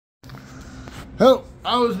Oh,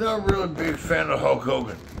 I was not really a big fan of Hulk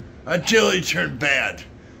Hogan until he turned bad.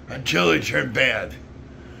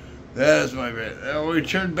 That is my bad. When he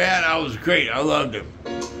turned bad, I was great. I loved him.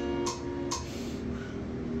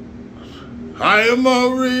 I am a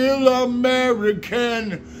real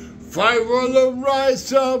American, fight for the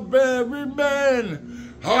rights of every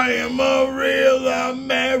man. I am a real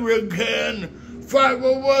American, fight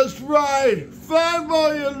for what's right, fight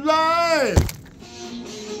for your life.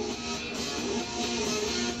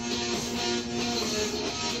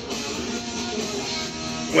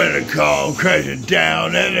 When it comes crashing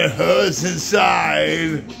down and it hurts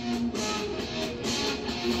inside,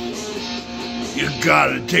 you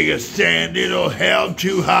gotta take a stand, it'll help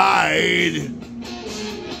to hide.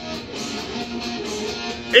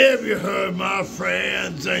 If you hurt my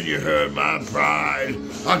friends and you hurt my pride,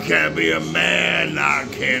 I can't be a man, I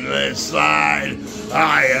can't let slide.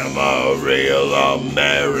 I am a real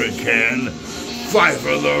American, fight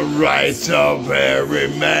for the rights of every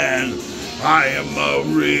man. I am a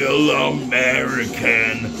real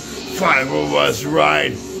American, fight for what's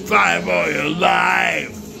right, fight for your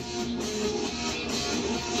life.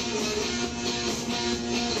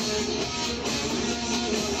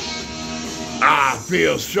 I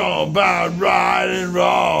feel strong about right and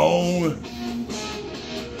wrong,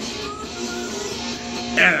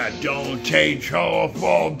 and I don't take trouble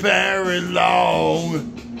for very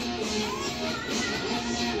long.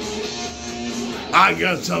 I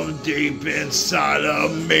got something deep inside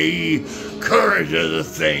of me, courage is the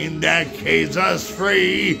thing that keeps us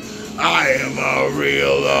free. I am a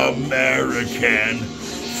real American,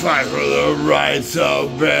 fight for the rights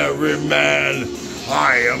of every man.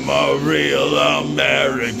 I am a real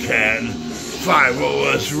American, fight for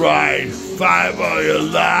what's right, fight for your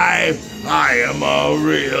life. I am a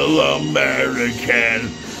real American,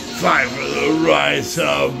 fight for the rights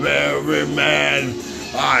of every man.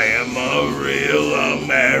 I am a real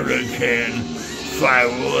American, fight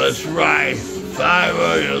for what's right, fight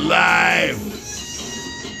for your life.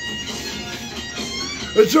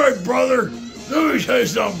 That's right, brother. Let me tell you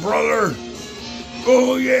something, brother.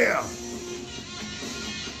 Oh, yeah.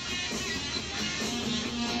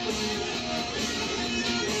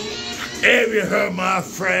 If you hurt my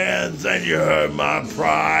friends and you hurt my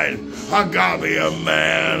pride, I gotta be a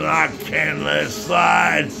man, I can't let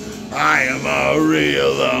slide. I am a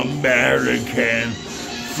real American,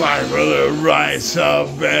 fight for the rights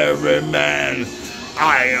of every man.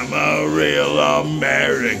 I am a real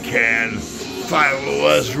American, fight for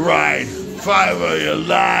what's right, fight for your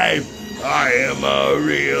life. I am a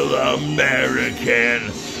real American,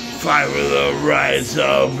 fight for the rights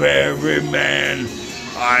of every man.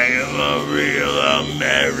 I am a real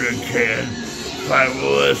American, fight for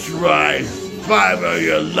what's right, fight for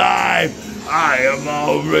your life. I am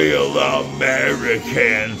a real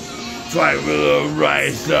American, fight for the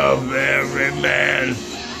rights of every man.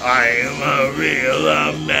 I am a real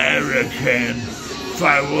American,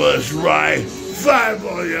 fight for what's right, fight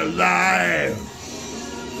for your life.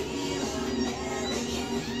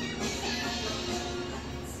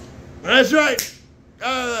 That's right.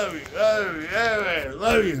 I love you, love you,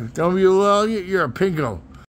 love you. Don't be alone, you're a pinko.